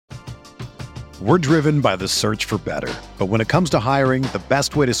We're driven by the search for better. But when it comes to hiring, the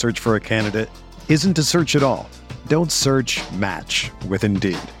best way to search for a candidate isn't to search at all. Don't search, match with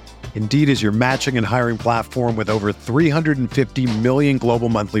Indeed. Indeed is your matching and hiring platform with over 350 million global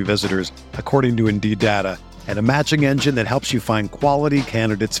monthly visitors, according to Indeed data, and a matching engine that helps you find quality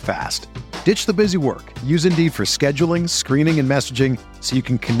candidates fast. Ditch the busy work. Use Indeed for scheduling, screening, and messaging so you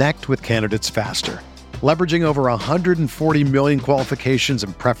can connect with candidates faster. Leveraging over 140 million qualifications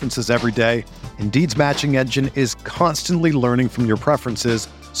and preferences every day, Indeed's matching engine is constantly learning from your preferences,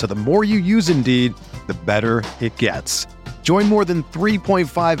 so the more you use Indeed, the better it gets. Join more than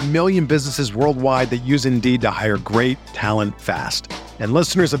 3.5 million businesses worldwide that use Indeed to hire great talent fast. And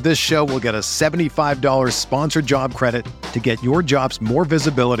listeners of this show will get a $75 sponsored job credit to get your jobs more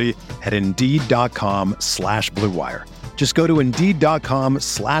visibility at Indeed.com/Blue Wire. Just go to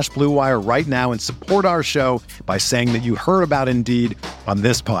Indeed.com/Blue Wire right now and support our show by saying that you heard about Indeed on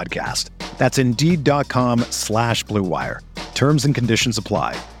this podcast. That's Indeed.com/Blue Wire. Terms and conditions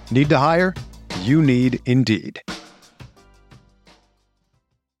apply. Need to hire? You need Indeed.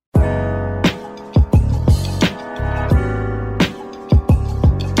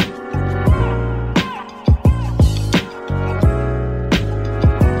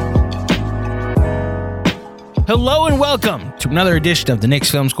 Hello and welcome to another edition of the Knicks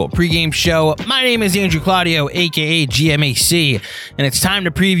Film School pregame show. My name is Andrew Claudio, aka GMAC, and it's time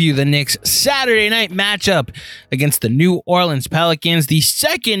to preview the Knicks' Saturday night matchup against the New Orleans Pelicans, the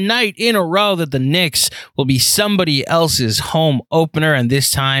second night in a row that the Knicks will be somebody else's home opener, and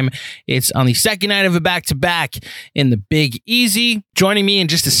this time it's on the second night of a back-to-back in the Big Easy. Joining me in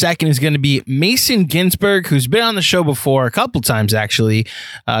just a second is going to be Mason Ginsberg, who's been on the show before a couple times, actually.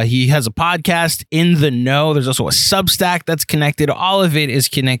 He has a podcast, In the Know. There's also a Substack that's connected. All of it is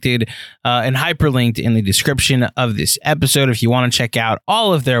connected and hyperlinked in the description of this episode. If you want to check out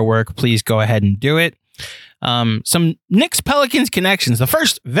all of their work, please go ahead and do it. Some Knicks Pelicans connections. The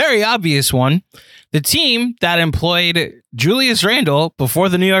first very obvious one, the team that employed Julius Randle before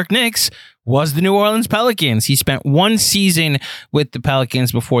the New York Knicks was the New Orleans Pelicans. He spent one season with the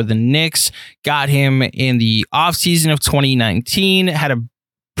Pelicans before the Knicks got him in the offseason of 2019. Had a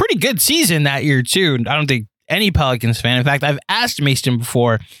pretty good season that year, too. I don't think any Pelicans fan. In fact, I've asked Mason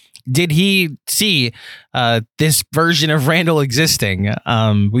before, did he see this version of Randle existing?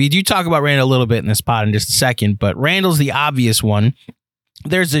 We do talk about Randle a little bit in this pod in just a second, but Randle's the obvious one.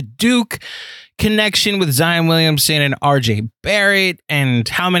 There's a Duke connection with Zion Williamson and RJ Barrett, and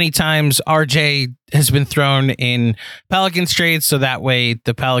how many times RJ has been thrown in Pelicans trades so that way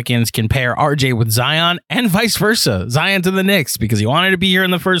the Pelicans can pair RJ with Zion and vice versa. Zion to the Knicks because he wanted to be here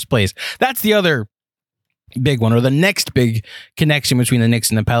in the first place. That's the other big one, or the next big connection between the Knicks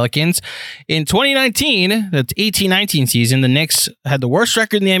and the Pelicans. In 2019, that's 18-19 season, the Knicks had the worst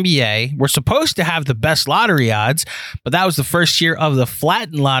record in the NBA. We're supposed to have the best lottery odds, but that was the first year of the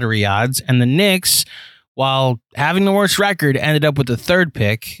flattened lottery odds, and the Knicks, while having the worst record, ended up with the third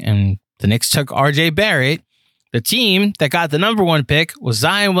pick, and the Knicks took RJ Barrett. The team that got the number one pick was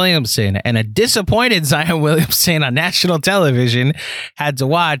Zion Williamson, and a disappointed Zion Williamson on national television had to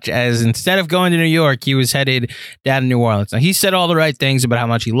watch as instead of going to New York, he was headed down to New Orleans. Now, he said all the right things about how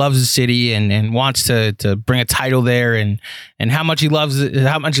much he loves the city and wants to bring a title there and how much he loves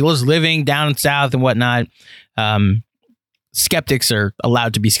living down south and whatnot. Skeptics are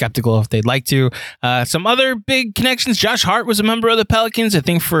allowed to be skeptical if they'd like to. Some other big connections. Josh Hart was a member of the Pelicans, I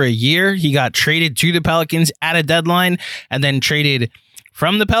think, for a year. He got traded to the Pelicans at a deadline and then traded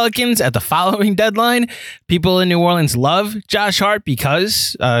from the Pelicans at the following deadline. People in New Orleans love Josh Hart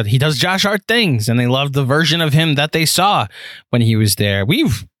because he does Josh Hart things, and they love the version of him that they saw when he was there.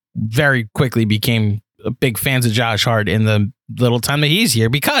 We've very quickly became big fans of Josh Hart in the little time that he's here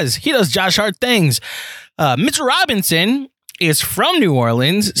because he does Josh Hart things. Mitchell Robinson is from New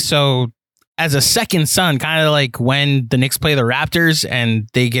Orleans, so as a second son, kind of like when the Knicks play the Raptors and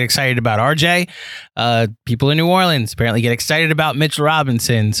they get excited about RJ, people in New Orleans apparently get excited about Mitchell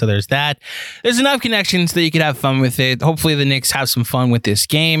Robinson, so there's that. There's enough connections that you could have fun with it. Hopefully the Knicks have some fun with this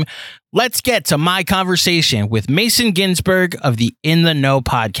game. Let's get to my conversation with Mason Ginsberg of the In the Know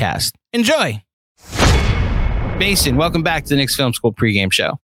podcast. Enjoy! Mason, welcome back to the Knicks Film School pregame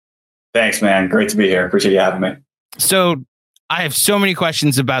show. Thanks, man. Great to be here. Appreciate you having me. So I have so many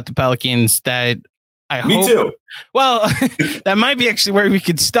questions about the Pelicans that I hope... Me too. Well, that might be actually where we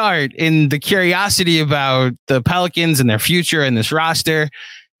could start in the curiosity about the Pelicans and their future and this roster.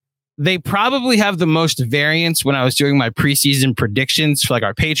 They probably have the most variance when I was doing my preseason predictions for like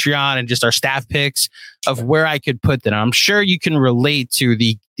our Patreon and just our staff picks of where I could put them. I'm sure you can relate to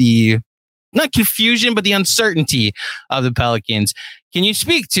the not confusion, but the uncertainty of the Pelicans. Can you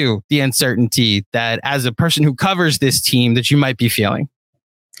speak to the uncertainty that, as a person who covers this team, that you might be feeling?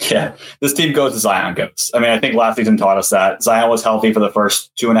 Yeah, this team goes to Zion goes. I mean, I think last season taught us that. Zion was healthy for the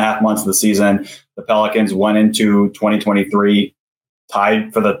first 2.5 months of the season. The Pelicans went into 2023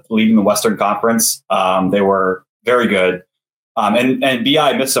 tied for the lead in the Western Conference. They were very good. And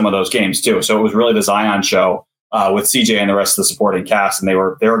BI missed some of those games too. So it was really the Zion show with CJ and the rest of the supporting cast. And they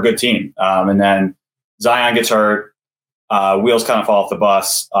were a good team. And then Zion gets hurt. Wheels kind of fall off the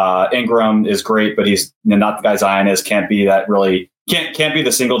bus. Ingram is great, but he's not the guy Zion is. Can't be that really. Can't be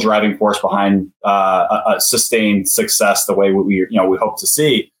the single driving force behind a sustained success the way we hope to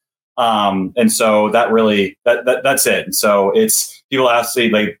see. And so that's it. And so it's people actually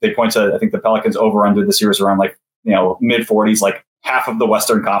they point to, I think the Pelicans over under this year is around mid 40s, like half of the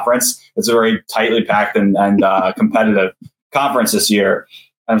Western Conference. It's a very tightly packed and competitive conference this year.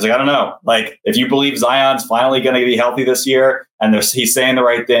 And I was like, I don't know. Like, if you believe Zion's finally going to be healthy this year, and he's saying the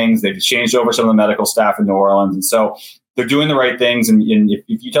right things, they've changed over some of the medical staff in New Orleans, and so they're doing the right things. And if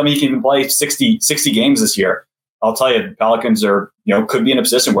you tell me he can even play 60 games this year, I'll tell you, the Pelicans are, could be in a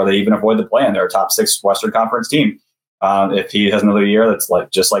position where they even avoid the play-in. They're a top 6 Western Conference team. If he has another year that's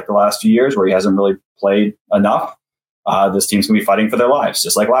just like the last few years where he hasn't really played enough, this team's going to be fighting for their lives,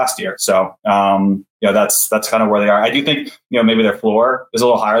 just like last year. So, that's kind of where they are. I do think, maybe their floor is a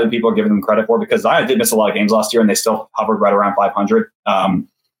little higher than people are giving them credit for, because Zion did miss a lot of games last year and they still hovered right around 500.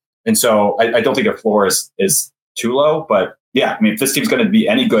 And so I don't think their floor is too low, but yeah, I mean, if this team's going to be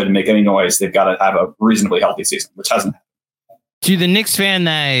any good and make any noise, they've got to have a reasonably healthy season, which hasn't happened. To the Knicks fan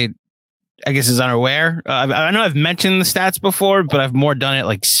that I guess is unaware, I know I've mentioned the stats before, but I've more done it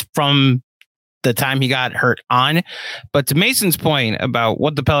like from the time he got hurt on. But to Mason's point about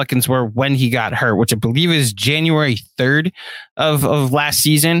what the Pelicans were when he got hurt, which I believe is January 3rd of last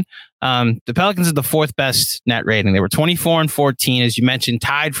season, the Pelicans had the 4th best net rating. They were 24-14, as you mentioned,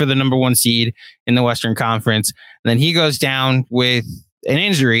 tied for the number 1 seed in the Western Conference. And then he goes down with an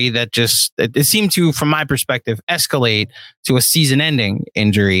injury that just, it seemed to, from my perspective, escalate to a season-ending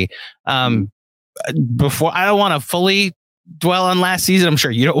injury. Before, I don't want to fully dwell on last season. I'm sure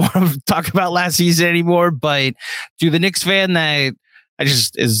you don't want to talk about last season anymore, but to the Knicks fan that I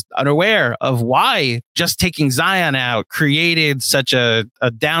just is unaware of why just taking Zion out created such a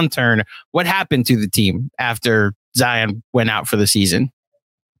downturn, what happened to the team after Zion went out for the season?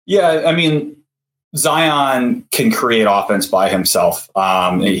 Yeah, I mean, Zion can create offense by himself.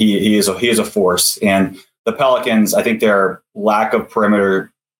 He is a force, and the Pelicans, I think their lack of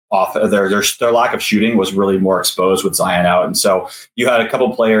perimeter their lack of shooting was really more exposed with Zion out. And so you had a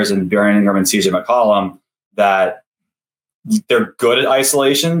couple players in Baron Ingram and CJ McCollum that they're good at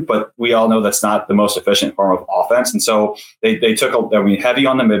isolation, but we all know that's not the most efficient form of offense. And so they took heavy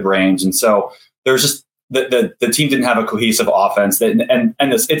on the mid range. And so there's just the team didn't have a cohesive offense.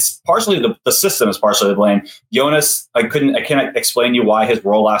 It's partially the system is partially to blame. Jonas, I can't explain to you why his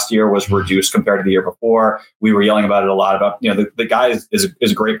role last year was reduced compared to the year before. We were yelling about it a lot about, the guy is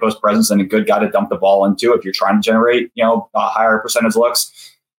a great post presence and a good guy to dump the ball into if you're trying to generate, a higher percentage looks.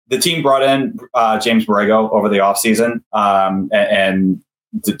 The team brought in James Borrego over the offseason and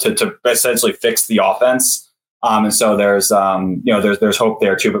to essentially fix the offense. And so there's hope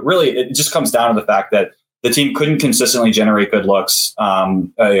there too. But really, it just comes down to the fact that the team couldn't consistently generate good looks,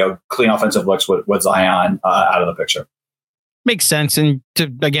 clean offensive looks with Zion out of the picture. Makes sense. And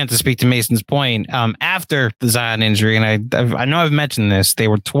to speak to Mason's point, after the Zion injury, and I know I've mentioned this, they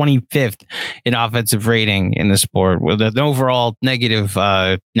were 25th in offensive rating in the sport with an overall negative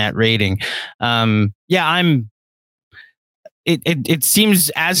net rating. It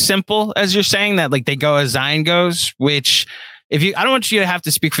seems as simple as you're saying that, like, they go as Zion goes, which I don't want you to have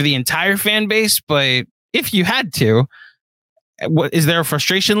to speak for the entire fan base, but if you had to, is there a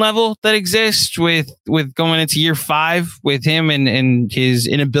frustration level that exists with going into year 5 with him and his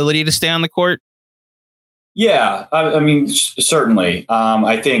inability to stay on the court? Yeah, I mean, certainly.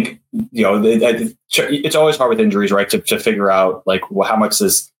 I think, it's always hard with injuries, right? To figure out how much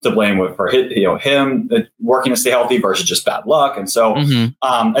is to blame for him working to stay healthy versus just bad luck. And so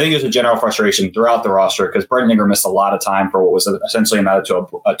I think there's a general frustration throughout the roster because Brandon Ingram missed a lot of time for what was essentially amounted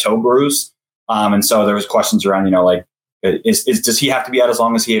to a toe bruise. And so there was questions around, does he have to be out as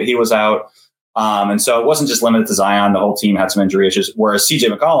long as he was out? And so it wasn't just limited to Zion. The whole team had some injury issues, whereas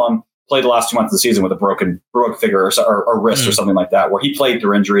CJ McCollum played the last 2 months of the season with a broken figure or wrist or something like that, where he played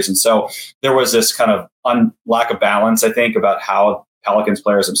through injuries. And so there was this kind of lack of balance, I think, about how Pelicans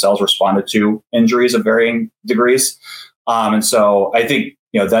players themselves responded to injuries of varying degrees. And so I think,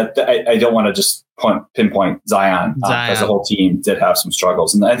 that I don't want to just pinpoint Zion. Because the whole team did have some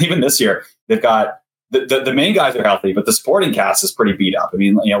struggles. And even this year, they've got the main guys are healthy, but the supporting cast is pretty beat up. I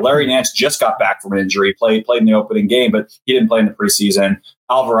mean, Larry Nance just got back from an injury, played in the opening game, but he didn't play in the preseason.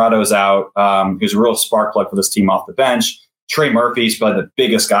 Alvarado's out. Who's a real spark plug for this team off the bench. Trey Murphy's probably the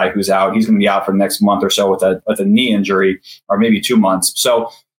biggest guy who's out. He's going to be out for the next month or so with a knee injury, or maybe 2 months. So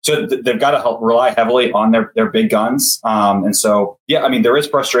they've got to rely heavily on their big guns. And so, yeah, I mean, there is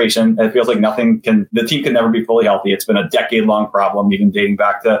frustration. It feels like the team can never be fully healthy. It's been a decade-long problem, even dating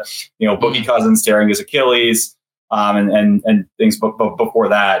back to, Boogie Cousins tearing his Achilles, and things before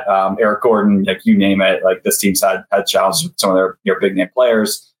that. Eric Gordon, like you name it, like this team's had challenges with some of their big name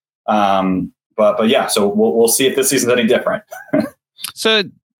players. But yeah, so we'll see if this season's any different. So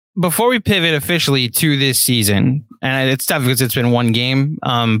before we pivot officially to this season, and it's tough because it's been one game,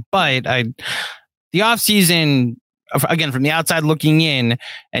 but the offseason, again, from the outside looking in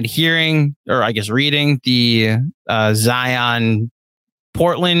and hearing, or I guess reading the Zion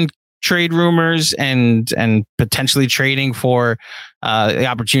Portland trade rumors and potentially trading for the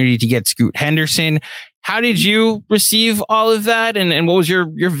opportunity to get Scoot Henderson. How did you receive all of that? And what was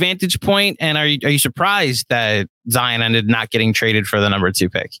your vantage point? And are you surprised that Zion ended not getting traded for the number 2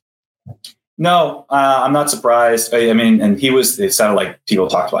 pick? No, I'm not surprised. I mean, and it sounded like people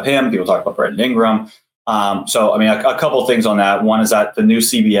talked about him. People talked about Brandon Ingram. So, I mean, a couple of things on that. One is that the new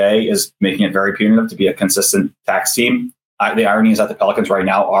CBA is making it very punitive to be a consistent tax team. The irony is that the Pelicans right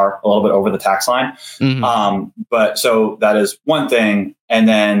now are a little bit over the tax line. Mm-hmm. But so that is one thing. And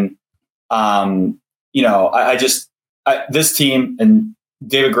then, this team and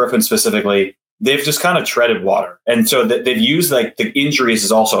David Griffin specifically, they've just kind of treaded water. And so they've used like the injuries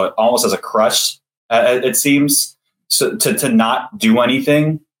as also almost as a crutch, it seems, so to not do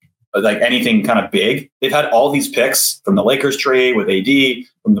anything, like anything kind of big. They've had all these picks from the Lakers trade with AD,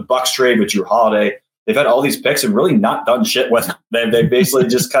 from the Bucks trade with Drew Holiday. They've had all these picks and really not done shit with them. They basically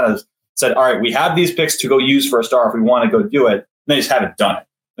just kind of said, all right, we have these picks to go use for a star if we want to go do it. And they just haven't done it.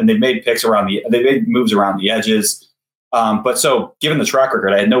 And they've made they made moves around the edges. But so given the track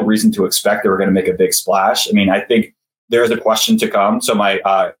record, I had no reason to expect they were going to make a big splash. I mean, I think there is a question to come. So my,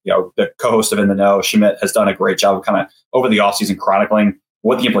 the co-host of In the Know, Schmidt, has done a great job of kind of over the offseason chronicling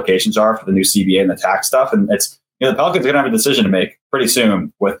what the implications are for the new CBA and the tax stuff. And it's, the Pelicans are going to have a decision to make pretty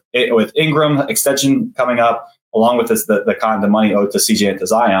soon with Ingram extension coming up, along with the money owed to CJ and to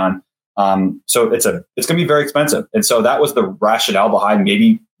Zion. So it's going to be very expensive. And so that was the rationale behind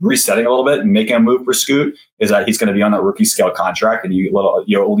maybe resetting a little bit and making a move for Scoot, is that he's going to be on that rookie scale contract and you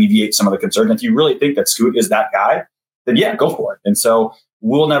alleviate some of the concern. If you really think that Scoot is that guy, then yeah, go for it. And so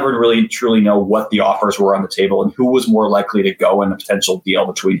we'll never really truly know what the offers were on the table and who was more likely to go in a potential deal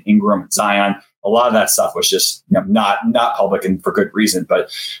between Ingram and Zion. A lot of that stuff was just not public and for good reason.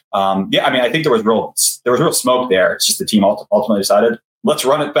 But I mean, I think there was real smoke there. It's just the team ultimately decided, let's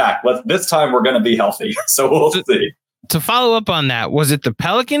run it back. This time we're going to be healthy. So we'll see. To follow up on that, was it the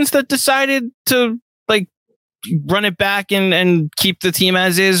Pelicans that decided to run it back and keep the team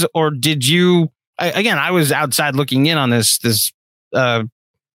as is, or did you? Again, I was outside looking in on this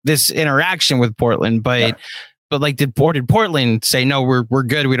interaction with Portland, but did Portland say no? We're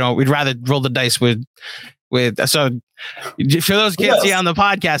good. We'd rather roll the dice with. So for those kids see on the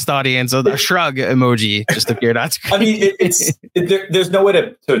podcast audience, a shrug emoji just appeared on screen. I mean, there's no way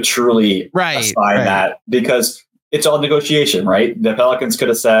to truly assign that, because it's all negotiation, right? The Pelicans could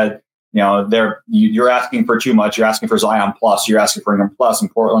have said, you're asking for too much. You're asking for Zion plus. You're asking for Ingram plus. And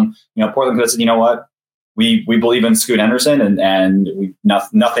Portland could have said, you know what? We believe in Scoot Henderson, and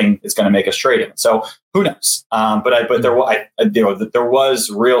nothing is going to make us trade him. So who knows? But there was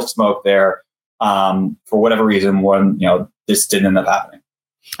real smoke there. For whatever reason, this didn't end up happening.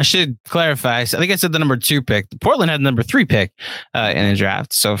 I should clarify. I think I said the number 2 pick. Portland had the number 3 pick in the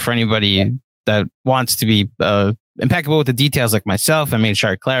draft. So for anybody that wants to be impeccable with the details like myself, I made sure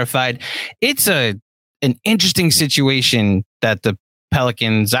I clarified. It's an interesting situation that the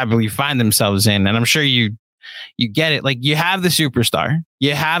Pelicans, I believe, find themselves in. And I'm sure you get it. Like, you have the superstar.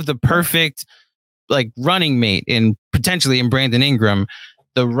 You have the perfect running mate potentially in Brandon Ingram.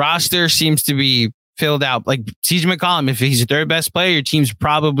 The roster seems to be filled out. Like CJ McCollum, if he's your third best player, your team's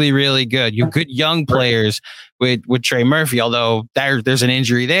probably really good. You have good young players with Trey Murphy, although there's an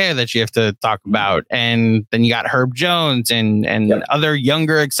injury there that you have to talk about. And then you got Herb Jones and other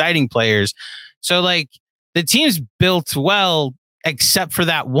younger, exciting players. So the team's built well, except for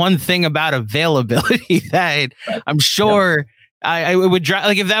that one thing about availability that I'm sure I would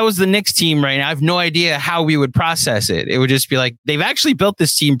drive. If that was the Knicks team right now, I have no idea how we would process it. It would just be they've actually built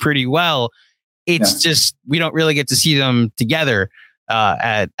this team pretty well. It's just we don't really get to see them together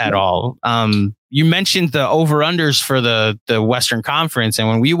at all. you mentioned the over-unders for the Western Conference. And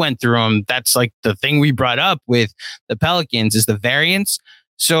when we went through them, that's like the thing we brought up with the Pelicans is the variance.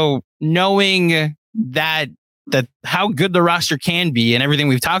 So knowing that how good the roster can be and everything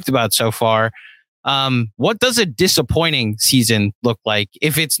we've talked about so far, what does a disappointing season look like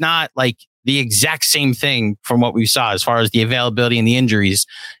if it's not like the exact same thing from what we saw as far as the availability and the injuries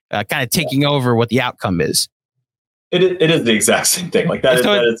kind of taking over what the outcome is? It is the exact same thing. Like that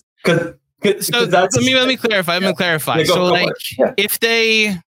is because let me clarify. Yeah, so like if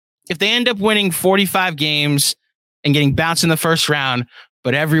they end up winning 45 games and getting bounced in the first round,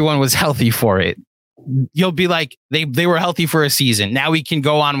 but everyone was healthy for it, you'll be like, they were healthy for a season. Now we can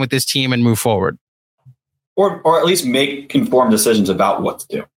go on with this team and move forward. Or at least make informed decisions about what to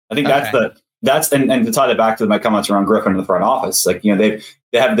do. I think that's and to tie that back to my comments around Griffin in the front office, like, they've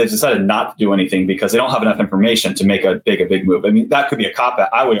decided not to do anything because they don't have enough information to make a big move. I mean, that could be a cop out.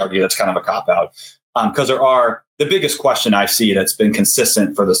 I would argue that's kind of a cop out because the biggest question I see that's been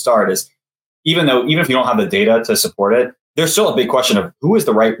consistent for the start is even if you don't have the data to support it, there's still a big question of who is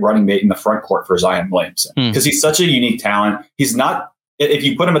the right running mate in the front court for Zion Williamson, because he's such a unique talent. He's not, if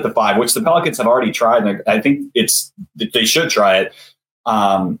you put him at the 5, which the Pelicans have already tried, and I think they should try it.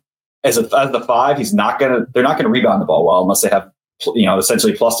 As the 5, they're not gonna rebound the ball well unless they have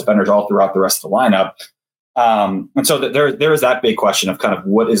essentially plus defenders all throughout the rest of the lineup. And so there is that big question of kind of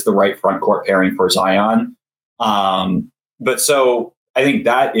what is the right front court pairing for Zion. But so I think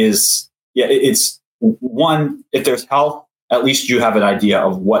that is, it's one, if there's health, at least you have an idea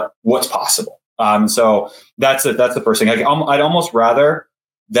of what's possible. So that's the first thing. I'd almost rather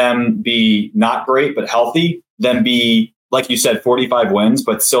them be not great but healthy than be, like you said, 45 wins,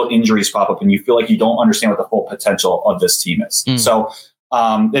 but still injuries pop up and you feel like you don't understand what the full potential of this team is. So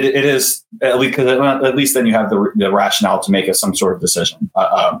it is, at least then you have the rationale to make some sort of decision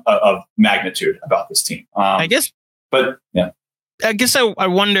of magnitude about this team. I guess I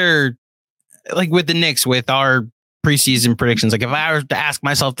wonder, like with the Knicks, with our preseason predictions, like if I were to ask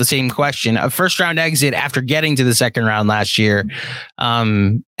myself the same question, a first round exit after getting to the second round last year,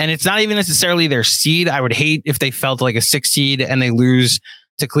 and it's not even necessarily their seed. I would hate if they felt like a 6 seed and they lose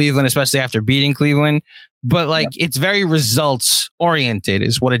to Cleveland, especially after beating Cleveland. But like it's very results oriented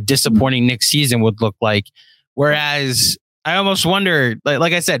is what a disappointing Knicks season would look like. Whereas I almost wonder,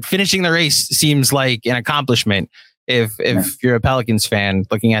 like I said, finishing the race seems like an accomplishment if you're a Pelicans fan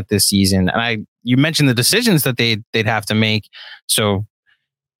looking at this season. And you mentioned the decisions that they'd have to make. So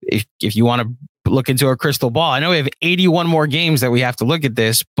if you want to look into a crystal ball, I know we have 81 more games that we have to look at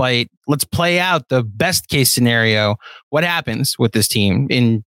this, but let's play out the best case scenario. What happens with this team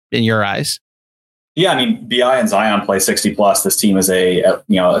in your eyes? Yeah, I mean, BI and Zion play 60 plus. This team is at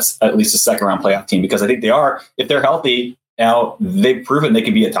least a second round playoff team, because I think they are, if they're healthy. Now they've proven they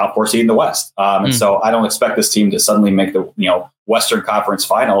can be a top 4 seed in the West. And so I don't expect this team to suddenly make the Western Conference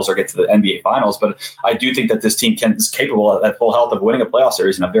Finals or get to the NBA Finals. But I do think that this team is capable at full health of winning a playoff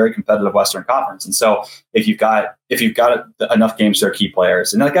series in a very competitive Western Conference. And so if you've got enough games to their key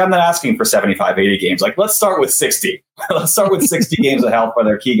players, and like I'm not asking for 75, 80 games, like let's start with 60. Let's start with 60 games of health for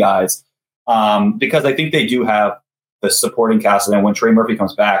their key guys, because I think they do have the supporting cast. And then when Trey Murphy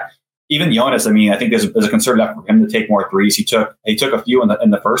comes back, even Jonas, I mean, I think there's a concerted effort for him to take more threes. He took a few in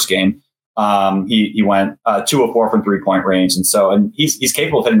the first game. He went 2 of 4 from 3-point range, and he's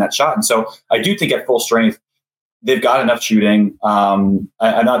capable of hitting that shot. And so I do think at full strength they've got enough shooting. I'm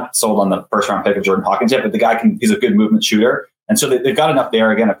not sold on the first round pick of Jordan Hawkins yet, but the guy he's a good movement shooter, and so they've got enough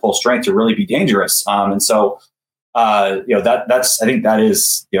there again at full strength to really be dangerous. And so that's I think that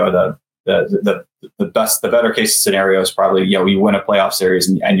is the better case scenario is probably, you win a playoff series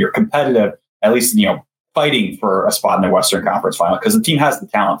and you're competitive, at least, fighting for a spot in the Western Conference Final, because the team has the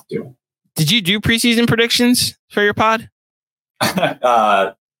talent to do it. Did you do preseason predictions for your pod?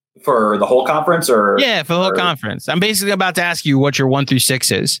 For the whole conference for the whole conference. I'm basically about to ask you what your 1 through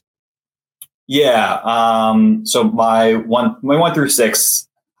 6 is. Yeah. So my 1 through 6,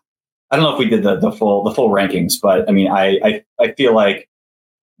 I don't know if we did the full rankings, but I mean, I feel like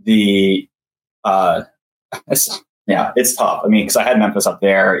it's tough. I mean, because I had Memphis up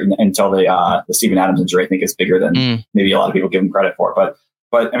there until the Steven Adams injury, I think is bigger than maybe a lot of people give him credit for.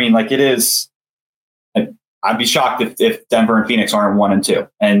 But I mean, like it is, I'd be shocked if Denver and Phoenix aren't 1 and 2.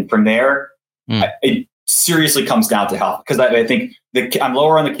 And from there, it seriously comes down to health. Because I think I'm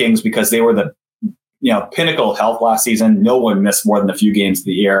lower on the Kings because they were the pinnacle of health last season. No one missed more than a few games of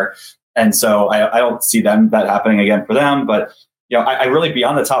the year. And so I don't see that happening again for them. But I really,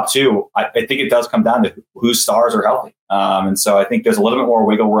 beyond the top 2, I think it does come down to whose stars are healthy. And so I think there's a little bit more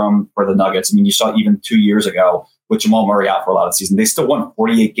wiggle room for the Nuggets. I mean, you saw even 2 years ago with Jamal Murray out for a lot of the season, they still won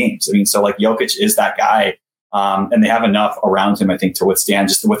 48 games. I mean, so like Jokic is that guy. And they have enough around him, I think, to withstand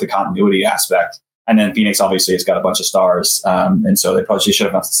just with the continuity aspect. And then Phoenix obviously has got a bunch of stars. And so they probably should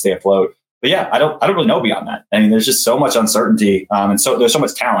have enough to stay afloat. But yeah, I don't really know beyond that. I mean, there's just so much uncertainty. And so there's so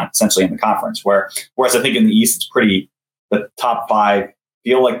much talent essentially in the conference whereas I think in the East, it's the top 5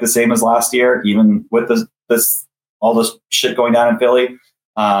 feel like the same as last year, even with all this shit going down in Philly.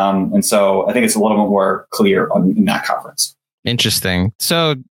 And so I think it's a little bit more clear in that conference. Interesting.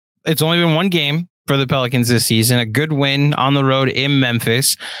 So it's only been one game for the Pelicans this season, a good win on the road in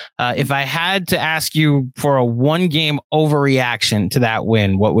Memphis. If I had to ask you for a 1-game overreaction to that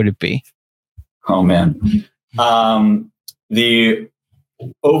win, what would it be? Oh, man. The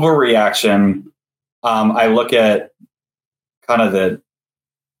overreaction, I look at kind of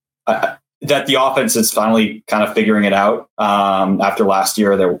that the offense is finally kind of figuring it out. After last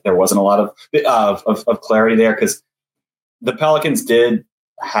year, there wasn't a lot of clarity there because the Pelicans did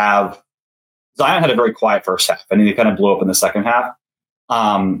have Zion had a very quiet first half, and he kind of blew up in the second half.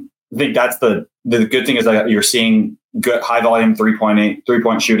 I think that's the good thing is that you're seeing good high volume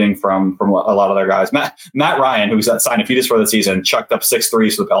 3-point shooting from a lot of their guys. Matt Ryan, who's signed a few days for the season, chucked up 6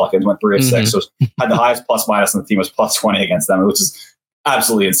 threes for the Pelicans, went 3 of 6, so had the highest plus minus on the team, was plus 20 against them, which is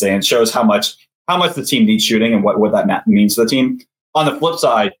absolutely insane. It shows how much the team needs shooting and what that means to the team. On the flip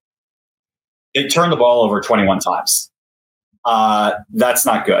side, they turned the ball over 21 times. That's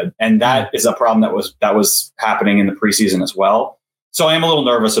not good. And that is a problem that was happening in the preseason as well. So I am a little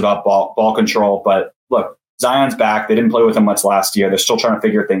nervous about ball control, but look, Zion's back. They didn't play with him much last year. They're still trying to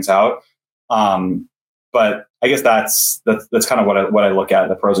figure things out. But I guess that's kind of what I look at,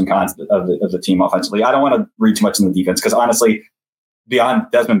 the pros and cons of the team offensively. I don't want to read too much in the defense because honestly, beyond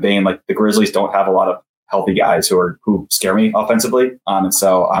Desmond Bane, like the Grizzlies don't have a lot of healthy guys who scare me offensively. And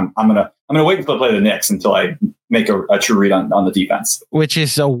so I'm gonna wait until I play the Knicks until I make a true read on the defense. Which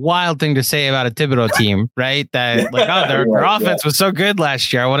is a wild thing to say about a Thibodeau team, right? That like, their offense was so good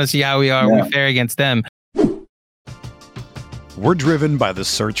last year. I want to see how we fare against them. We're driven by the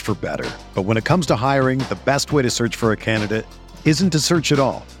search for better. But when it comes to hiring, the best way to search for a candidate isn't to search at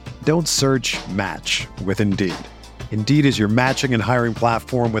all. Don't search, match with Indeed. Indeed is your matching and hiring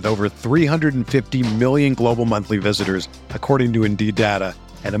platform with over 350 million global monthly visitors, according to Indeed data,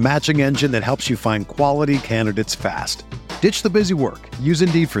 and a matching engine that helps you find quality candidates fast. Ditch the busy work. Use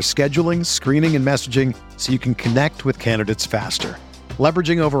Indeed for scheduling, screening, and messaging so you can connect with candidates faster.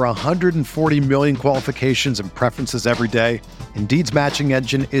 Leveraging over 140 million qualifications and preferences every day, Indeed's matching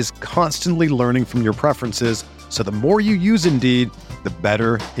engine is constantly learning from your preferences, so the more you use Indeed, the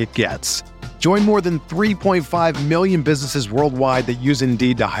better it gets. Join more than 3.5 million businesses worldwide that use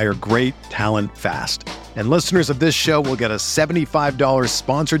Indeed to hire great talent fast. And listeners of this show will get a $75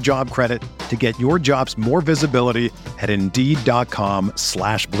 sponsored job credit to get your jobs more visibility at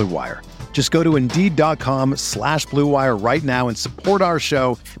Indeed.com/Blue Wire. Just go to Indeed.com/Blue Wire right now and support our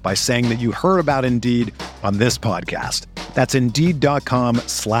show by saying that you heard about Indeed on this podcast. That's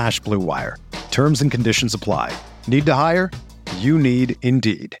Indeed.com/Blue Wire. Terms and conditions apply. Need to hire? You need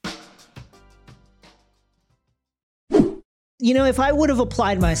Indeed. You know, if I would have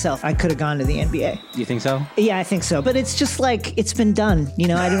applied myself, I could have gone to the NBA. You think so? Yeah, I think so. But it's just like, it's been done. You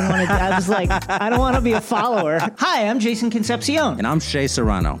know, I didn't want to, I was like, I don't want to be a follower. Hi, I'm Jason Concepcion. And I'm Shea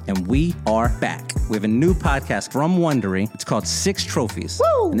Serrano. And we are back. We have a new podcast from Wondery. It's called 6 Trophies.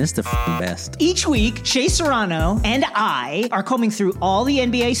 Woo! And it's the best. Each week, Shea Serrano and I are combing through all the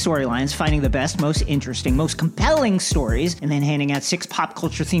NBA storylines, finding the best, most interesting, most compelling stories, and then handing out 6 pop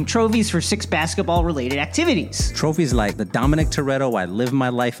culture themed trophies for 6 basketball related activities. Trophies like the Dominic Toretto I Live My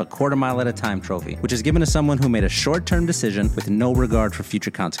Life a Quarter Mile at a Time trophy, which is given to someone who made a short-term decision with no regard for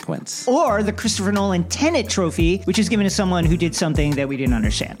future consequence. Or the Christopher Nolan Tenet trophy, which is given to someone who did something that we didn't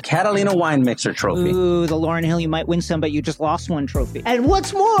understand. Catalina Wine Mixer trophy. Ooh, the Lauryn Hill, you might win some, but you just lost one trophy. And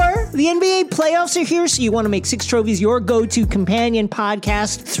what's more, the NBA playoffs are here, so you want to make 6 Trophies your go-to companion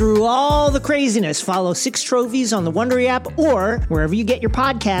podcast through all the craziness. Follow 6 Trophies on the Wondery app or wherever you get your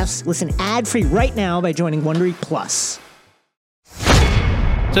podcasts. Listen ad-free right now by joining Wondery Plus.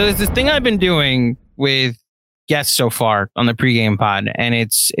 So there's this thing I've been doing with guests so far on the pregame pod, and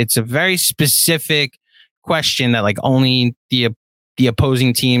it's a very specific question that like only the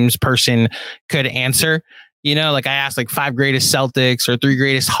opposing team's person could answer. You know, like I asked like 5 greatest Celtics or 3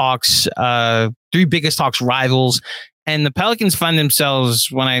 greatest Hawks, 3 biggest Hawks rivals. And the Pelicans find themselves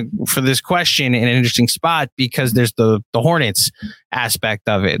for this question in an interesting spot because there's the Hornets aspect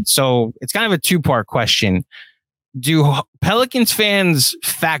of it. So it's kind of a 2-part question. Do Pelicans fans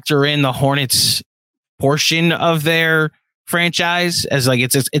factor in the Hornets portion of their franchise as like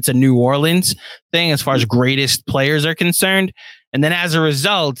it's a New Orleans thing as far as greatest players are concerned. And then as a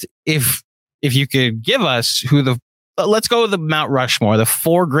result, if you could give us let's go with the Mount Rushmore, the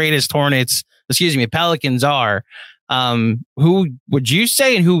 4 greatest Pelicans are, who would you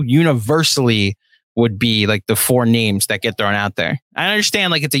say and who universally would be like the 4 names that get thrown out there? I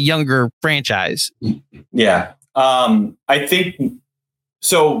understand like it's a younger franchise. Yeah. I think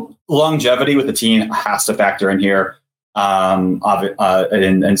so. Longevity with the team has to factor in here. And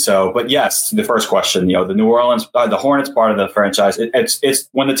so, but yes, the first question, the New Orleans, the Hornets part of the franchise, it's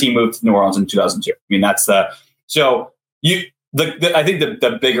when the team moved to New Orleans in 2002. I mean, that's I think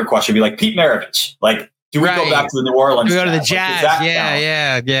the bigger question would be like Pete Maravich, like, do we go back to the New Orleans? Do we go to the Jazz? Like,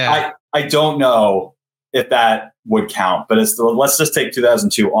 yeah. I don't know if that would count, but let's just take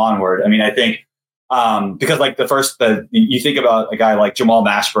 2002 onward. I mean, I think, because like you think about a guy like Jamal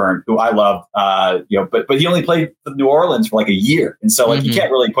Mashburn, who I love, but he only played for New Orleans for like a year. And so like, you can't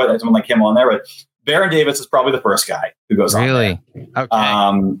really put someone like him on there, but Baron Davis is probably the first guy who goes on there. Okay.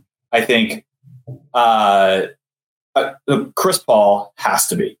 I think, Chris Paul has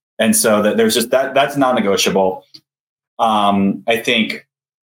to be. And so that there's just that's non-negotiable. I think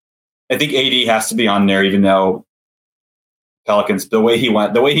AD has to be on there, even though Pelicans, the way he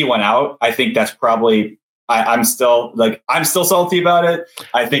went out, I think that's probably, I'm still salty about it.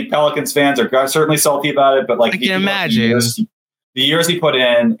 I think Pelicans fans are certainly salty about it, but like, I can imagine the years he put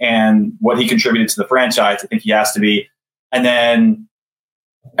in and what he contributed to the franchise, I think he has to be. And then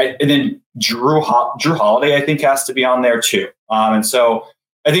Drew Holiday, I think, has to be on there too. And so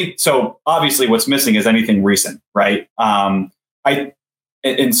I think, so obviously what's missing is anything recent, right? I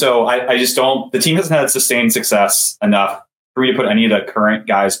just don't, the team hasn't had sustained success enough for me to put any of the current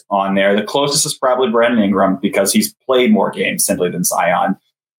guys on there. The closest is probably Brandon Ingram because he's played more games simply than Zion,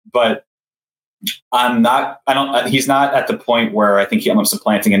 but he's not at the point where I think I'm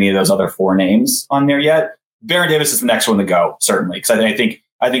supplanting any of those other 4 names on there yet. Baron Davis is the next one to go, certainly. Because I think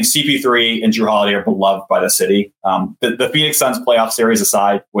CP3 and Drew Holiday are beloved by the city. The Phoenix Suns playoff series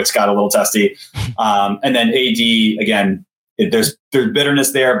aside, which got a little testy. And then AD, again, there's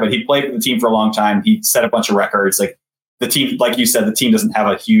bitterness there, but he played for the team for a long time. He set a bunch of records. Like the team, like you said, the team doesn't have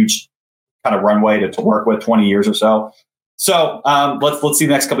a huge kind of runway to work with, 20 years or so. So let's see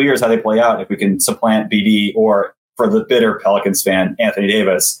the next couple of years how they play out. If we can supplant BD, or for the bitter Pelicans fan, Anthony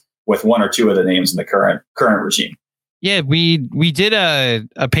Davis, with 1 or 2 of the names in the current regime. Yeah, we did a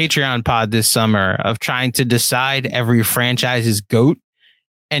Patreon pod this summer of trying to decide every franchise's GOAT.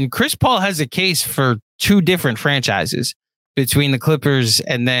 And Chris Paul has a case for 2 different franchises between the Clippers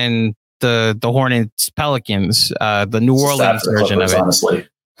and then the Hornets Pelicans, the New Orleans version Clippers, of it. Honestly.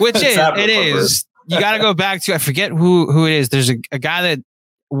 Which is. You got to go back to, I forget who it is. There's a guy that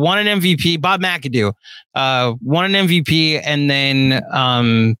won an MVP, Bob McAdoo, won an MVP and then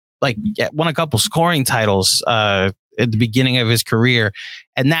won a couple scoring titles at the beginning of his career.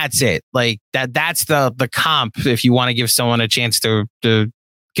 And that's it. Like that's the comp if you want to give someone a chance to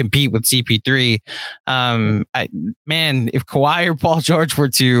compete with CP3. If Kawhi or Paul George were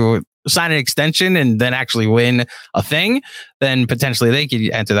to sign an extension and then actually win a thing, then potentially they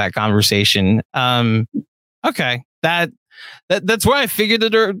could enter that conversation. Okay. That's where I figured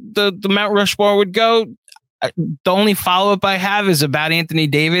the Mount Rushmore would go. The only follow-up I have is about Anthony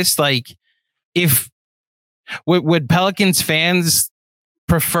Davis. Like, would Pelicans fans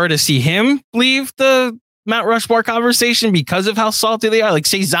prefer to see him leave the Mount Rushmore conversation because of how salty they are? Like,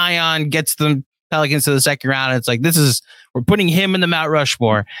 say Zion gets the Pelicans to the second round, and it's like, we're putting him in the Mount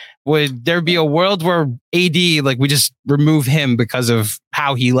Rushmore. Would there be a world where AD, like, we just remove him because of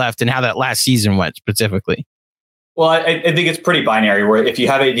how he left and how that last season went specifically? Well, I think it's pretty binary, where if you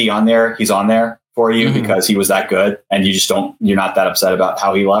have AD on there, he's on there for you because he was that good, and you're not that upset about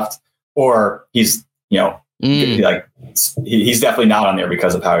how he left, or he's, like he's definitely not on there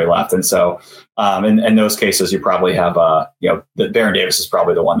because of how he left. And so, in those cases, you probably have, the Baron Davis is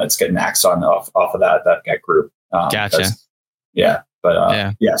probably the one that's getting axed off of that group. Gotcha. Yeah.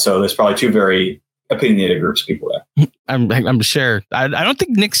 But so there's probably 2 very opinionated groups of people there. I'm sure. I don't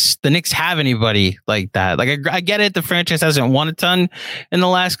think the Knicks have anybody like that. Like, I get it. The franchise hasn't won a ton in the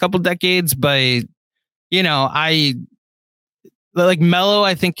last couple decades, but like Melo,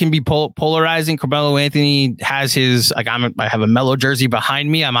 I think can be polarizing. Carmelo Anthony has his, like, I have a Melo jersey behind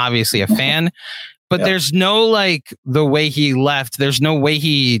me. I'm obviously a fan, but there's no, like, the way he left. There's no way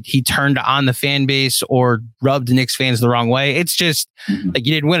he turned on the fan base or rubbed Knicks fans the wrong way. It's just like,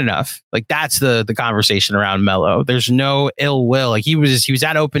 you didn't win enough. Like, that's the conversation around Melo. There's no ill will. Like, he was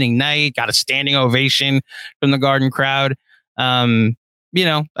at opening night, got a standing ovation from the Garden crowd.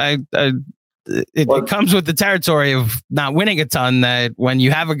 it comes with the territory of not winning a ton, that when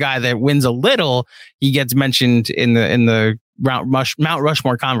you have a guy that wins a little, he gets mentioned in the Mount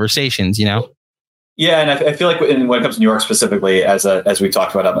Rushmore conversations, you know? Yeah, and I feel like when it comes to New York specifically, as we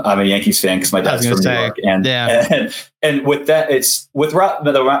talked about, I'm a Yankees fan because my dad's from New York, and with that, it's with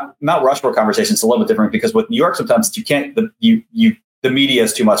the Mount Rushmore conversation. It's a little bit different because with New York, sometimes you can't the media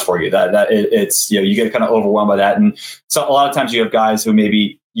is too much for you. It's you get kind of overwhelmed by that, and so a lot of times you have guys who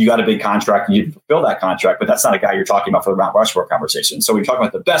maybe you got a big contract and you fulfill that contract, but that's not a guy you're talking about for the Mount Rushmore conversation. So when you're talking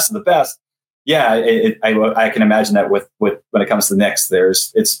about the best of the best, yeah, I can imagine that with when it comes to the Knicks,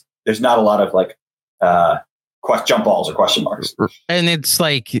 there's not a lot of like jump balls or question marks. And it's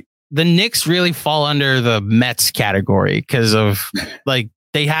like the Knicks really fall under the Mets category because of like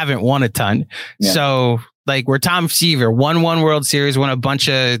they haven't won a ton. Yeah. So like where Tom Seaver won one World Series, won a bunch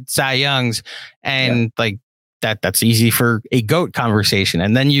of Cy Youngs, and like that's easy for a GOAT conversation.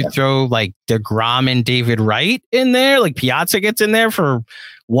 And then you throw like DeGrom and David Wright in there, like Piazza gets in there for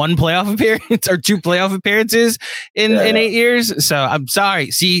one playoff appearance or two playoff appearances in 8 years. So I'm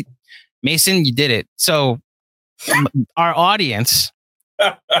sorry. See, Mason, you did it. So our audience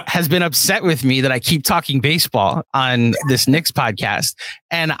has been upset with me that I keep talking baseball on this Knicks podcast.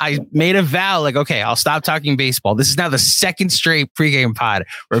 And I made a vow, like, okay, I'll stop talking baseball. This is now the second straight pregame pod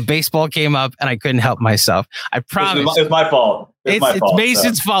where baseball came up and I couldn't help myself. I promise. It's my fault. It's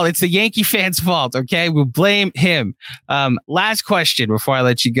Mason's fault. It's the Yankee fans' fault. Okay. We'll blame him. Last question before I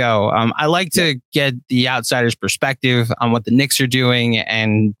let you go. I like to get the outsider's perspective on what the Knicks are doing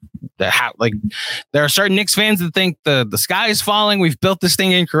and there are certain Knicks fans that think the sky is falling. We've built this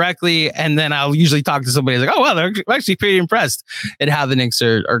thing incorrectly. And then I'll usually talk to somebody like, oh, well, they're actually pretty impressed at how the Knicks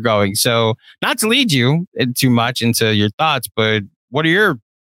are going. So not to lead you too much into your thoughts, but what's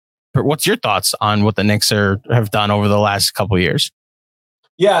your thoughts on what the Knicks have done over the last couple of years?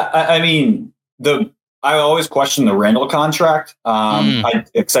 Yeah, I mean, I always question the Randall contract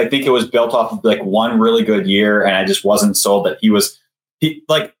because I think it was built off of like one really good year, and I just wasn't sold that he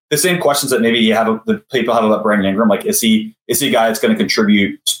like the same questions that maybe the people have about Brandon Ingram. Like, is he a guy that's going to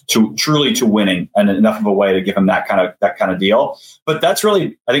contribute truly to winning and enough of a way to give him that kind of deal? But that's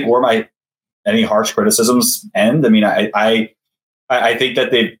really, I think, where any harsh criticisms end. I mean, I think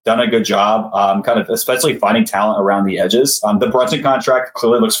that they've done a good job, kind of especially finding talent around the edges. The Brunson contract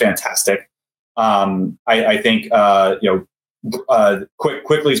clearly looks fantastic. I think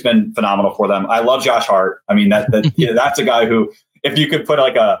Quickly's been phenomenal for them. I love Josh Hart. I mean, that's a guy who, if you could put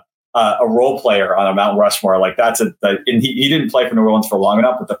like a role player on a Mount Rushmore, like and he didn't play for New Orleans for long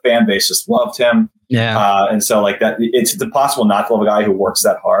enough, but the fan base just loved him. Yeah. And so like that, it's impossible not to love a guy who works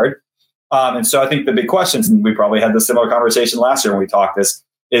that hard. And so I think the big questions, and we probably had this similar conversation last year when we talked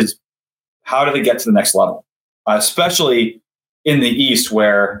is how do they get to the next level? Especially in the East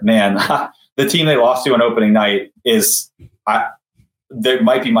where, man, the team they lost to on opening night I think they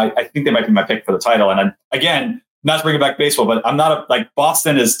might be my pick for the title. And again, not to bring it back to baseball, but I'm not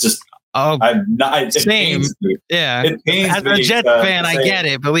Boston is just, I'm not, same. Yeah. It pains as me a Jets fan, I get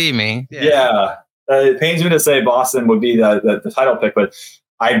it. Believe me. Yeah. It pains me to say Boston would be the title pick, but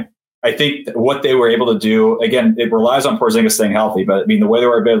I think what they were able to do, again, it relies on Porzingis staying healthy, but I mean, the way they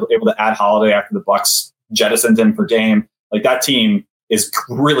were able to add Holiday after the Bucks jettisoned him for Dame, like that team is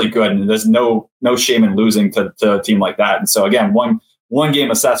really good. And there's no shame in losing to a team like that. And so again, one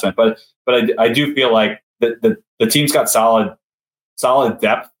game assessment, but I do feel like the team's got solid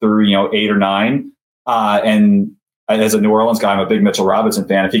depth through, 8 or 9. And as a New Orleans guy, I'm a big Mitchell Robinson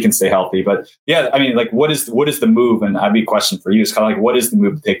fan if he can stay healthy. But yeah, I mean, like, what is the move? And I'd be a question for you. It's kind of like, what is the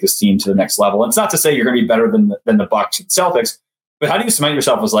move to take this team to the next level? And it's not to say you're going to be better than the Bucks and Celtics, but how do you cement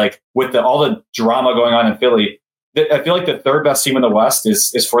yourself as like with all the drama going on in Philly? I feel like the third best team in the West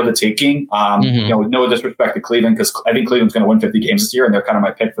is for the taking. No disrespect to Cleveland, because I think Cleveland's going to win 50 games this year, and they're kind of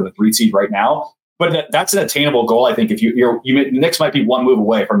my pick for the 3 seed right now. But that's an attainable goal. I think if the Knicks might be one move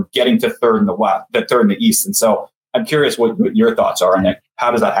away from getting to third in the West, third in the East, and so. I'm curious what your thoughts are on it.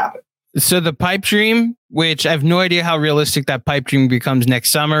 How does that happen? So the pipe dream, which I have no idea how realistic that pipe dream becomes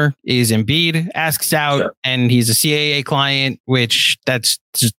next summer, is Embiid asks out, and he's a CAA client, which that's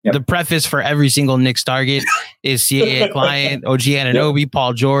just the preface for every single Knicks target is CAA client, OG Anunoby,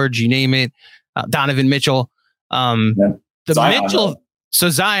 Paul George, you name it, Donovan Mitchell. The Zion, Mitchell, so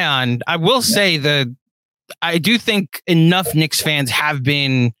Zion, I will say I do think enough Knicks fans have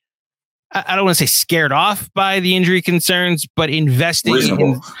been, I don't want to say scared off by the injury concerns, but investing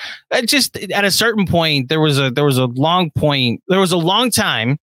in just at a certain point, there was a long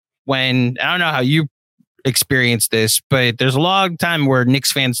time when, I don't know how you experienced this, but there's a long time where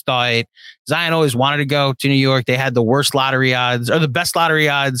Knicks fans thought Zion always wanted to go to New York. They had the worst lottery odds or the best lottery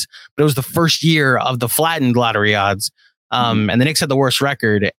odds, but it was the first year of the flattened lottery odds. And the Knicks had the worst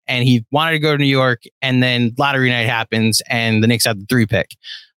record, and he wanted to go to New York, and then lottery night happens and the Knicks had the 3 pick.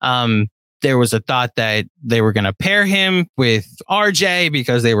 There was a thought that they were going to pair him with RJ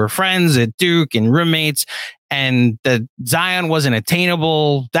because they were friends at Duke and roommates, and that Zion wasn't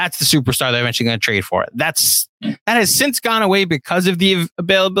attainable. That's the superstar they're eventually going to trade for. That has since gone away because of the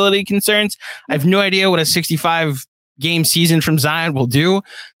availability concerns. I have no idea what a 65 game season from Zion will do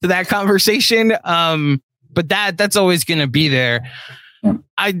to that conversation. But that's always going to be there.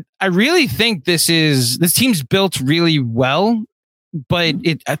 I really think this team's built really well. But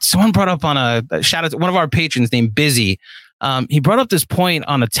someone brought up on a shout out to one of our patrons named Busy. He brought up this point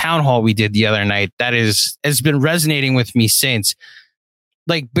on a town hall we did the other night that has been resonating with me since.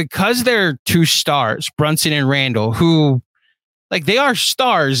 Like, because they're 2 stars, Brunson and Randall, who like they are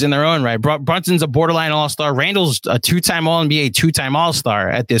stars in their own right. Brunson's a borderline all-star. Randall's a 2-time All-NBA, 2-time All-Star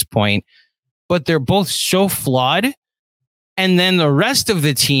at this point. But they're both so flawed. And then the rest of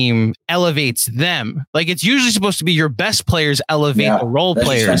the team elevates them. Like, it's usually supposed to be your best players elevate the role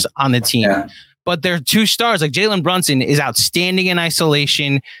players on the team. Yeah. But they're 2 stars. Like, Jalen Brunson is outstanding in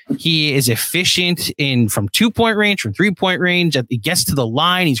isolation. He is efficient from 2-point range, from 3-point range. He gets to the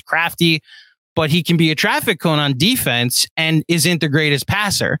line. He's crafty. But he can be a traffic cone on defense and isn't the greatest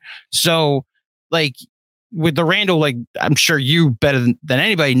passer. So, like, with the Randall, like, I'm sure you better than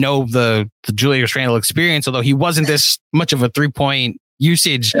anybody know the Julius Randle experience, although he wasn't this much of a 3-point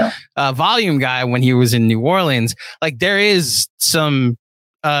usage volume guy when he was in New Orleans. Like, there is some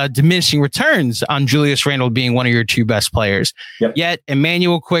diminishing returns on Julius Randle being one of your 2 best players. Yep. Yet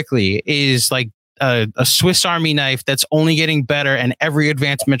Emmanuel Quickley is like a Swiss Army knife that's only getting better, and every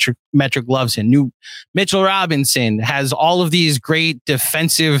advanced metric loves him. Mitchell Robinson has all of these great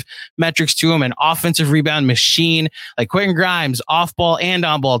defensive metrics to him, an offensive rebound machine. Like Quentin Grimes, off ball and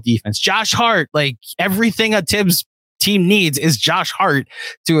on ball defense. Josh Hart, like everything a Tibbs team needs is Josh Hart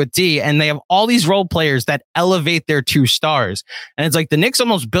to a T, and they have all these role players that elevate their 2 stars. And it's like the Knicks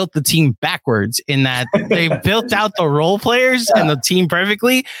almost built the team backwards in that they built out the role players and the team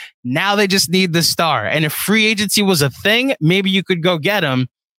perfectly. Now they just need the star. And if free agency was a thing, maybe you could go get them.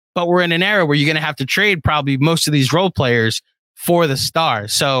 But we're in an era where you're going to have to trade probably most of these role players for the star.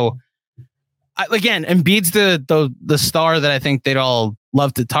 So again, Embiid's the star that I think they'd all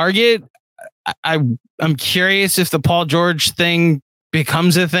love to target. I'm curious if the Paul George thing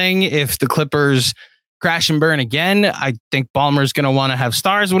becomes a thing, if the Clippers crash and burn again. I think Ballmer's going to want to have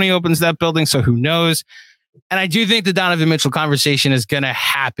stars when he opens that building, so who knows? And I do think the Donovan Mitchell conversation is going to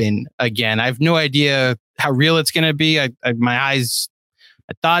happen again. I have no idea how real it's going to be. My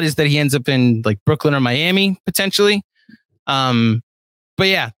thought is that he ends up in like Brooklyn or Miami potentially. But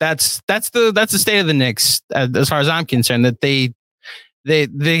yeah, that's the state of the Knicks as far as I'm concerned, that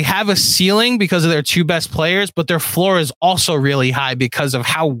they have a ceiling because of their 2 best players, but their floor is also really high because of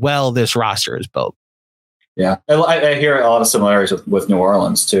how well this roster is built. Yeah, I hear a lot of similarities with New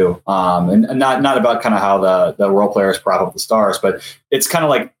Orleans too, and not about kind of how the role players prop up the stars, but it's kind of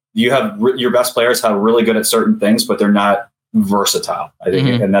like you have your best players have really good at certain things, but they're not versatile. I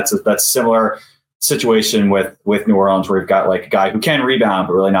think, and that's similar situation with New Orleans, where you've got like a guy who can rebound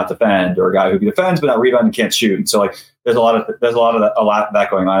but really not defend, or a guy who defends but not rebound and can't shoot. And so like there's a lot of that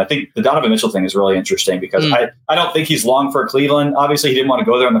going on. I think the Donovan Mitchell thing is really interesting because I don't think he's long for Cleveland. Obviously, he didn't want to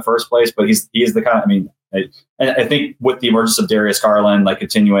go there in the first place, but he is the kind of, I mean, I think with the emergence of Darius Garland, like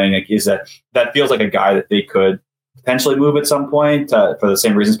continuing, like, is that feels like a guy that they could potentially move at some point for the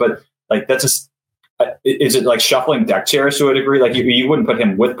same reasons. But like, that's just, is it like shuffling deck chairs to a degree? Like you wouldn't put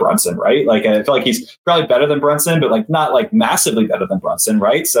him with Brunson, right? Like I feel like he's probably better than Brunson, but like not like massively better than Brunson,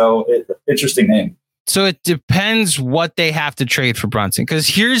 right? So interesting name. So it depends what they have to trade for Brunson. Because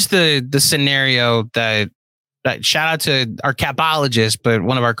here's the scenario that shout out to our capologist, but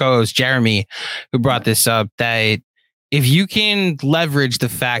one of our co-hosts, Jeremy, who brought this up, that if you can leverage the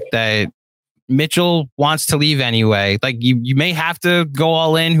fact that Mitchell wants to leave anyway, like you may have to go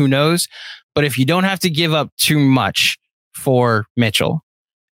all in, who knows? But if you don't have to give up too much for Mitchell,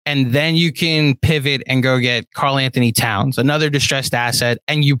 and then you can pivot and go get Karl Anthony Towns, another distressed asset,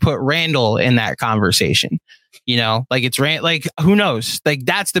 and you put Randall in that conversation, you know, like like who knows? Like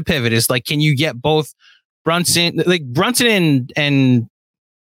that's the pivot, is like, can you get both Brunson and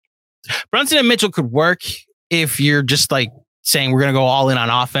Mitchell could work if you're just like saying we're going to go all in on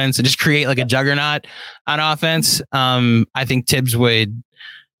offense and just create like a juggernaut on offense. I think Tibbs would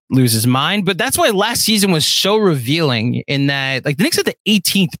lose his mind, but that's why last season was so revealing in that, like, the Knicks had the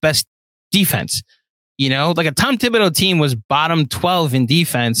 18th best defense You know, like a Tom Thibodeau team was bottom 12 in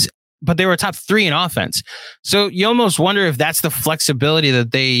defense, but they were top 3 in offense. So you almost wonder if that's the flexibility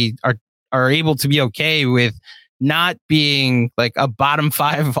that they are able to be okay with not being like a bottom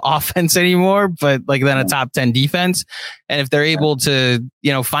 5 offense anymore, but like then a top 10 defense. And if they're able to,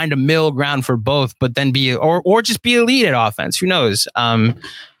 you know, find a middle ground for both, but then be, or just be elite at offense, who knows?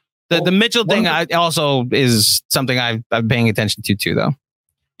 The Mitchell thing also is something I'm paying attention to too, though.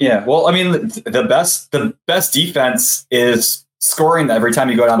 Yeah. Well, I mean, the best defense is scoring every time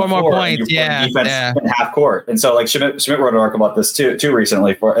you go down the floor. More points. Defense in half court. And so like Schmidt wrote an article about this too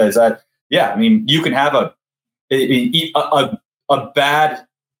recently is that, I mean, you can have a bad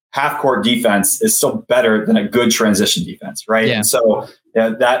half court defense is still better than a good transition defense. Right. Yeah. And so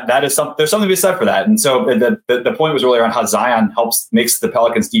that is there's something to be said for that. And so the point was really around how Zion makes the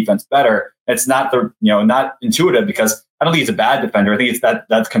Pelicans defense better. It's not not intuitive, because I don't think he's a bad defender. I think it's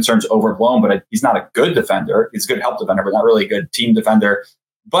that concern's overblown, but he's not a good defender. He's a good help defender, but not really a good team defender.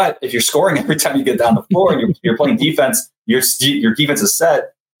 But if you're scoring every time you get down the floor and you're playing defense, your defense is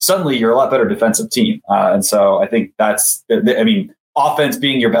set, suddenly you're a lot better defensive team. And so I think offense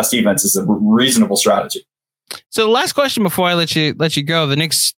being your best defense is a reasonable strategy. So the last question before I let you go, the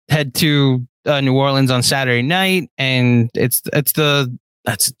Knicks head to New Orleans on Saturday night, and it's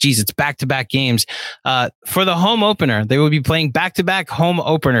back-to-back games. For the home opener, they will be playing back-to-back home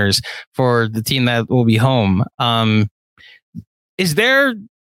openers for the team that will be home. Is the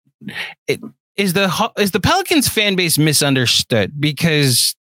Pelicans fan base misunderstood?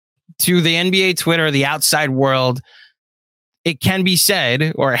 Because to the NBA Twitter, the outside world, it can be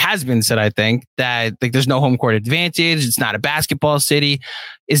said, or it has been said, I think, that like there's no home court advantage. It's not a basketball city.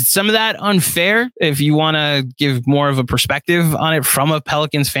 Is some of that unfair? If you want to give more of a perspective on it from a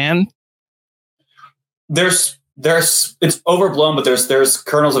Pelicans fan, it's overblown, but there's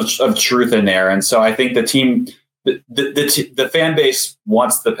kernels of truth in there. And so I think the team, the fan base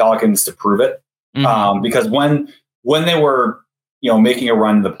wants the Pelicans to prove it, because when they were making a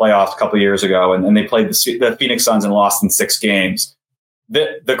run to the playoffs a couple of years ago, and they played the Phoenix Suns and lost in 6 games,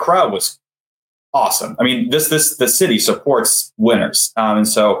 the crowd was awesome. I mean, the city supports winners. And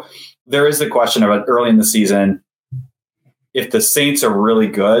so there is the question about early in the season, if the Saints are really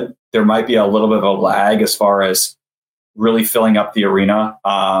good, there might be a little bit of a lag as far as really filling up the arena,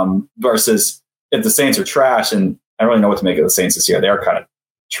 versus if the Saints are trash. And I don't really know what to make of the Saints this year. They are kind of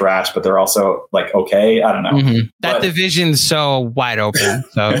trash, but they're also like, okay, I don't know. Mm-hmm. That division's so wide open.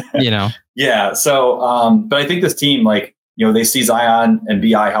 So, Yeah. So, but I think this team, they see Zion and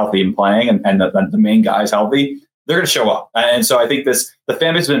BI healthy and playing, and the main guys healthy, they're going to show up. And so I think the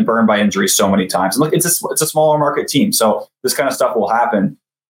fan base has been burned by injuries so many times. And look, it's a smaller market team, so this kind of stuff will happen.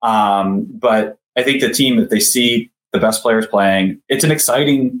 But I think the team, that they see the best players playing, it's an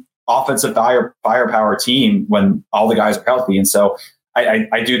exciting offensive firepower team when all the guys are healthy. And so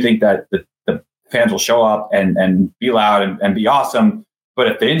I do think that the fans will show up and be loud and be awesome. But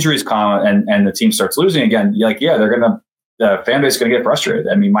if the injuries come and the team starts losing again, the fan base is going to get frustrated.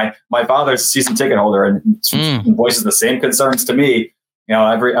 I mean, my father's a season ticket holder and voices the same concerns to me,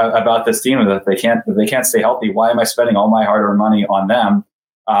 about this team, that if they can't stay healthy, why am I spending all my hard-earned money on them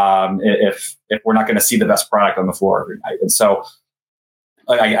if we're not going to see the best product on the floor every night? And so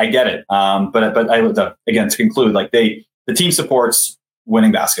I get it. But again, to conclude, the team supports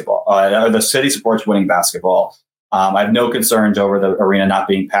winning basketball, or the city supports winning basketball. I have no concerns over the arena not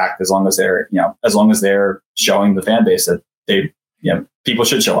being packed, as long as they're showing the fan base that people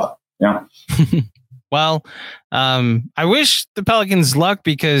should show up. Well, I wish the Pelicans luck,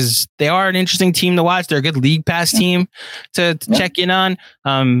 because they are an interesting team to watch. They're a good league pass team to check in on.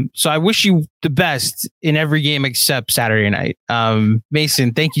 So I wish you the best in every game except Saturday night.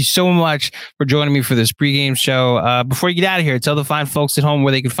 Mason, thank you so much for joining me for this pregame show. Before you get out of here, tell the fine folks at home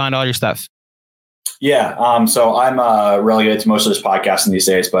where they can find all your stuff. Yeah. So I'm relegated to most of this podcasting these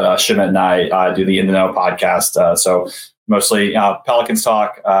days, but Schmidt and I do the In the Know podcast. So mostly Pelicans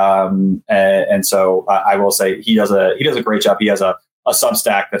talk. And so I will say he does a great job. He has a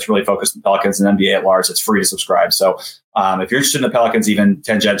Substack that's really focused on Pelicans and NBA at large. It's free to subscribe. So if you're interested in the Pelicans, even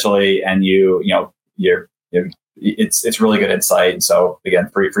tangentially, and it's really good insight. And so again,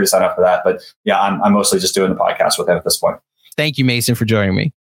 free to sign up for that. But yeah, I'm mostly just doing the podcast with him at this point. Thank you, Mason, for joining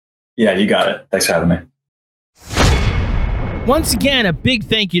me. Yeah, you got it. Thanks for having me. Once again, a big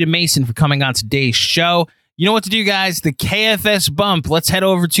thank you to Mason for coming on today's show. You know what to do, guys. The KFS bump. Let's head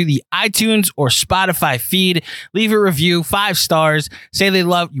over to the iTunes or Spotify feed. Leave a review, 5 stars. Say we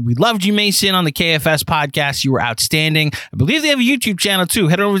loved you, Mason, on the KFS podcast. You were outstanding. I believe they have a YouTube channel too.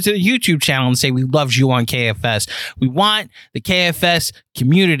 Head over to the YouTube channel and say we loved you on KFS. We want the KFS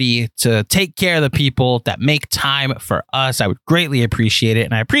community to take care of the people that make time for us. I would greatly appreciate it.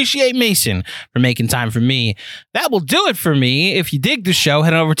 And I appreciate Mason for making time for me. That will do it for me. If you dig the show,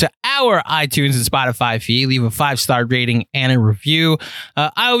 head over to our iTunes and Spotify feed. Leave a 5-star rating and a review.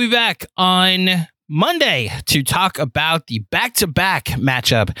 I will be back on Monday to talk about the back-to-back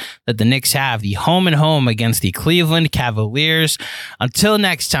matchup that the Knicks have, the home and home against the Cleveland Cavaliers. Until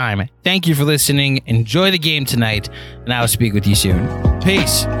next time, thank you for listening. Enjoy the game tonight, and I will speak with you soon.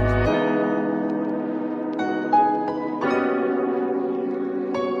 Peace.